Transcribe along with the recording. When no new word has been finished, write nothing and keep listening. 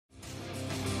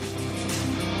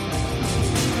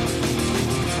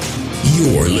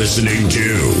You're listening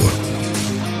to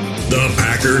the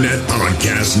Packernet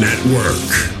Podcast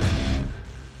Network.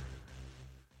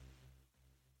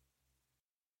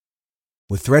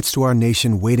 With threats to our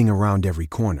nation waiting around every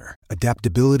corner,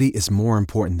 adaptability is more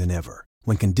important than ever.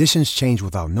 When conditions change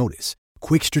without notice,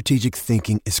 quick strategic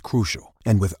thinking is crucial.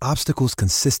 And with obstacles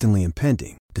consistently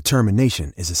impending,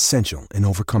 determination is essential in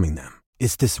overcoming them.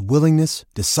 It's this willingness,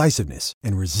 decisiveness,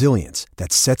 and resilience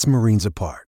that sets Marines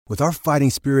apart. With our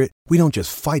fighting spirit, we don't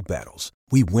just fight battles,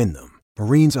 we win them.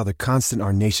 Marines are the constant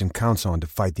our nation counts on to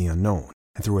fight the unknown.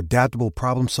 And through adaptable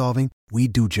problem solving, we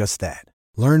do just that.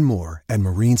 Learn more at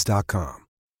marines.com.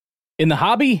 In the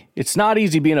hobby, it's not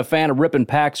easy being a fan of ripping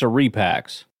packs or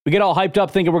repacks. We get all hyped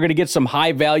up thinking we're going to get some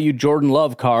high-value Jordan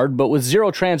Love card, but with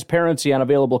zero transparency on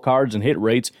available cards and hit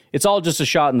rates, it's all just a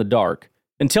shot in the dark.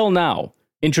 Until now.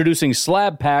 Introducing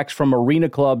slab packs from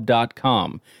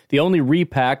arenaclub.com, the only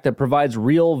repack that provides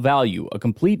real value, a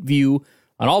complete view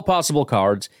on all possible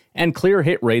cards, and clear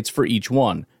hit rates for each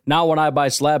one. Now when I buy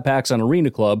slab packs on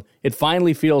Arena Club, it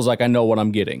finally feels like I know what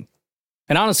I'm getting.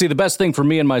 And honestly, the best thing for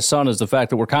me and my son is the fact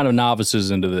that we're kind of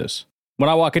novices into this. When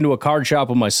I walk into a card shop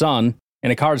with my son,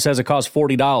 and a card says it costs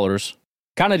 $40,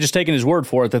 kind of just taking his word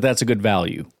for it that that's a good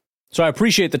value. So I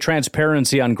appreciate the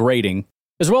transparency on grading,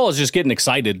 as well as just getting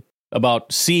excited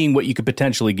about seeing what you could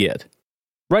potentially get.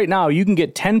 Right now, you can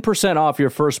get 10% off your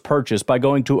first purchase by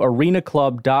going to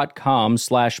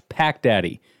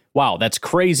arenaclub.com/packdaddy. Wow, that's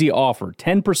crazy offer.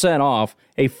 10% off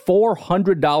a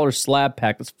 $400 slab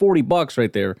pack. That's $40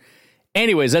 right there.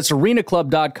 Anyways, that's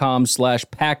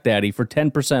arenaclub.com/packdaddy for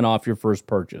 10% off your first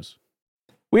purchase.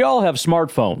 We all have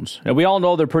smartphones, and we all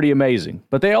know they're pretty amazing,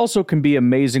 but they also can be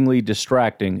amazingly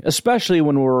distracting, especially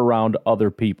when we're around other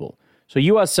people. So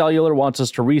US Cellular wants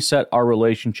us to reset our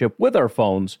relationship with our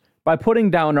phones by putting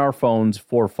down our phones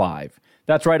for $5.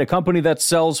 That's right, a company that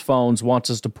sells phones wants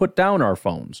us to put down our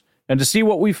phones. And to see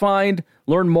what we find,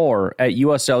 learn more at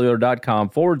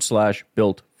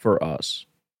uscellular.com/built for us.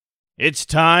 It's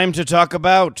time to talk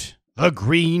about the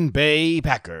Green Bay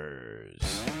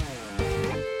Packers.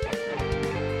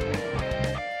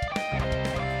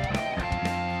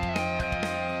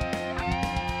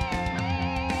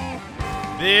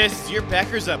 This is your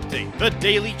Packers Update, the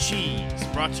Daily Cheese,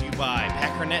 brought to you by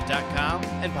Packernet.com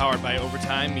and powered by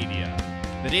Overtime Media.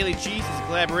 The Daily Cheese is a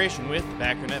collaboration with the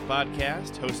Packernet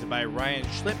Podcast, hosted by Ryan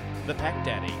Schlip, the Pack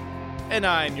Daddy. And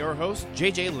I'm your host,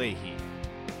 JJ Leahy.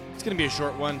 It's going to be a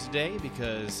short one today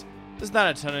because there's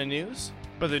not a ton of news,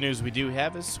 but the news we do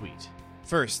have is sweet.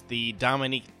 First, the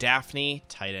Dominique Dafney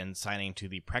tight end signing to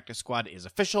the practice squad is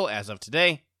official as of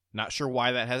today. Not sure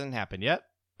why that hasn't happened yet.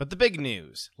 But the big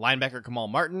news, linebacker Kamal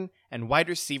Martin and wide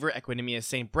receiver Equanimeous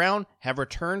St. Brown have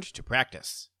returned to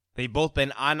practice. They've both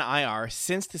been on IR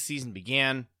since the season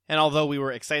began, and although we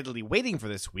were excitedly waiting for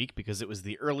this week because it was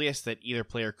the earliest that either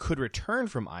player could return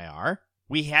from IR,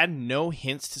 we had no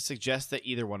hints to suggest that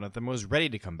either one of them was ready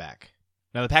to come back.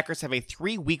 Now the Packers have a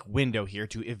 3-week window here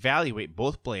to evaluate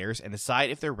both players and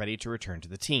decide if they're ready to return to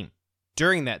the team.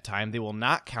 During that time, they will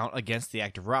not count against the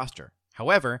active roster.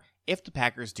 However, if the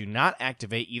Packers do not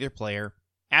activate either player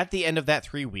at the end of that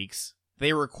 3 weeks,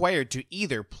 they are required to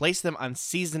either place them on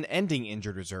season-ending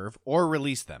injured reserve or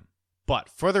release them. But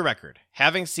for the record,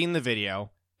 having seen the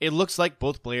video, it looks like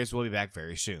both players will be back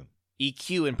very soon.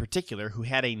 EQ in particular, who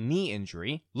had a knee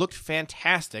injury, looked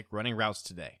fantastic running routes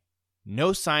today.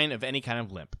 No sign of any kind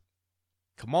of limp.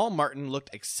 Kamal Martin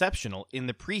looked exceptional in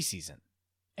the preseason,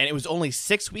 and it was only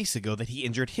 6 weeks ago that he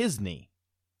injured his knee.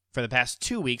 For the past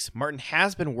 2 weeks, Martin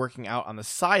has been working out on the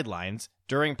sidelines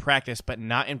during practice but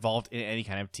not involved in any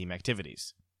kind of team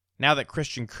activities. Now that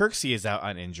Christian Kirksey is out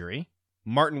on injury,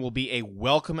 Martin will be a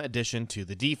welcome addition to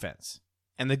the defense.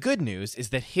 And the good news is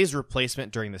that his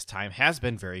replacement during this time has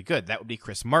been very good. That would be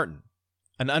Chris Martin,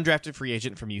 an undrafted free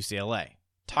agent from UCLA.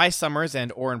 Ty Summers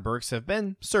and Oren Burks have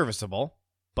been serviceable,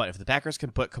 but if the Packers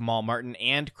can put Kamal Martin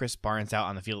and Chris Barnes out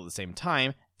on the field at the same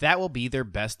time, that will be their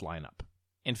best lineup.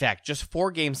 In fact, just 4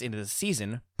 games into the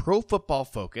season, Pro Football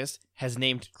Focus has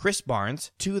named Chris Barnes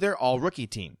to their all-rookie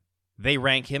team. They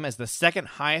rank him as the second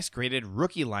highest graded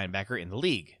rookie linebacker in the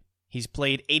league. He's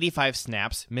played 85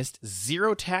 snaps, missed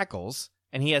 0 tackles,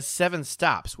 and he has 7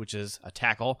 stops, which is a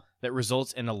tackle that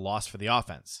results in a loss for the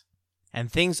offense.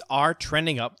 And things are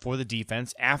trending up for the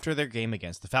defense after their game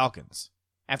against the Falcons.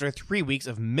 After 3 weeks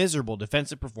of miserable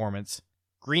defensive performance,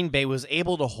 Green Bay was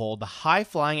able to hold the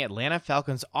high-flying Atlanta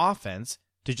Falcons offense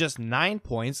to just 9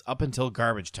 points up until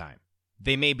garbage time.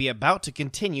 They may be about to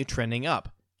continue trending up.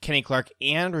 Kenny Clark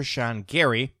and Rashawn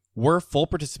Gary were full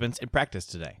participants in practice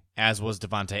today, as was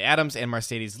Devontae Adams and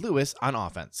Mercedes Lewis on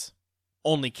offense.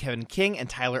 Only Kevin King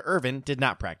and Tyler Ervin did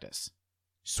not practice.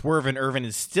 Swerve Irvin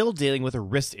is still dealing with a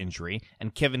wrist injury,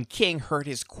 and Kevin King hurt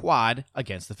his quad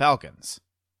against the Falcons.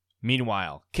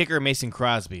 Meanwhile, kicker Mason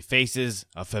Crosby faces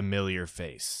a familiar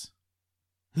face.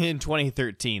 In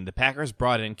 2013, the Packers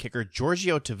brought in kicker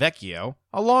Giorgio Tavecchio,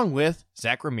 along with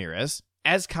Zach Ramirez,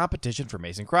 as competition for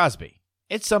Mason Crosby.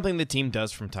 It's something the team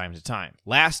does from time to time.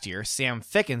 Last year, Sam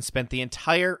Ficken spent the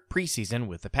entire preseason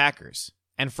with the Packers,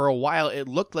 and for a while it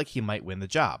looked like he might win the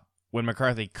job. When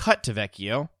McCarthy cut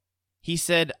Tavecchio, he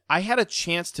said, "I had a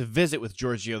chance to visit with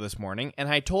Giorgio this morning, and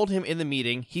I told him in the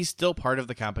meeting he's still part of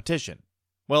the competition."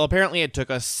 Well, apparently it took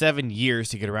us 7 years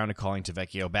to get around to calling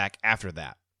Tavecchio back after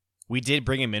that. We did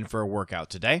bring him in for a workout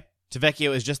today.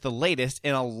 Tavecchio is just the latest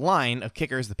in a line of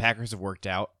kickers the Packers have worked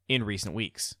out in recent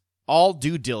weeks. All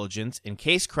due diligence in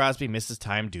case Crosby misses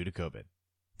time due to COVID.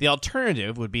 The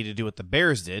alternative would be to do what the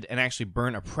Bears did and actually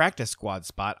burn a practice squad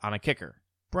spot on a kicker.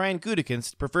 Brian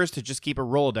Gutekunst prefers to just keep a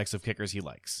Rolodex of kickers he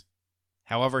likes.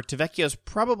 However, Tavecchio's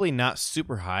probably not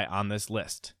super high on this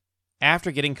list.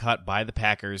 After getting cut by the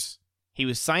Packers, he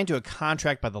was signed to a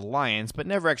contract by the Lions but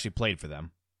never actually played for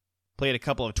them. Played a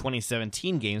couple of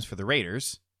 2017 games for the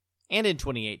Raiders, and in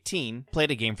 2018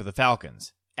 played a game for the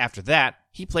Falcons. After that,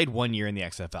 he played 1 year in the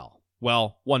XFL.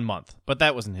 Well, 1 month, but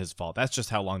that wasn't his fault. That's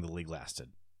just how long the league lasted.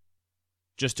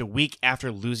 Just a week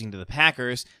after losing to the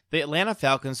Packers, the Atlanta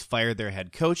Falcons fired their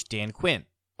head coach, Dan Quinn,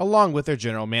 along with their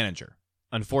general manager.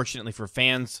 Unfortunately for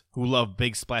fans who love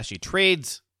big splashy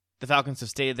trades, the Falcons have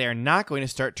stated they are not going to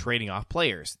start trading off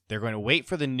players. They're going to wait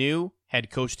for the new head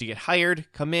coach to get hired,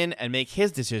 come in, and make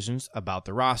his decisions about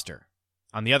the roster.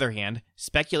 On the other hand,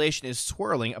 speculation is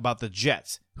swirling about the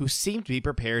Jets, who seem to be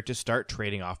prepared to start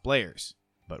trading off players.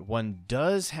 But one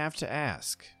does have to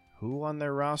ask, who on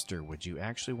their roster would you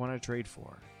actually want to trade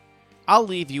for? I'll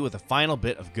leave you with a final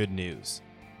bit of good news.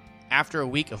 After a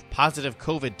week of positive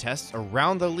COVID tests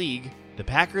around the league, the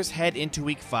Packers head into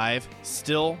Week 5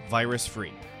 still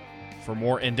virus-free. For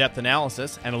more in-depth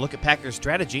analysis and a look at Packers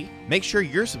strategy, make sure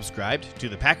you're subscribed to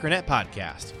the Packernet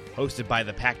Podcast, hosted by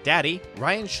the Pack Daddy,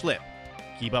 Ryan Schlip.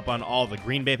 Keep up on all the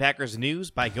Green Bay Packers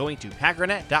news by going to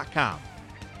Packernet.com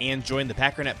and join the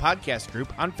Packernet Podcast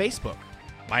group on Facebook.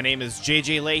 My name is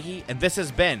JJ Leahy, and this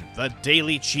has been The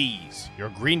Daily Cheese, your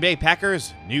Green Bay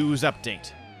Packers news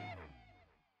update.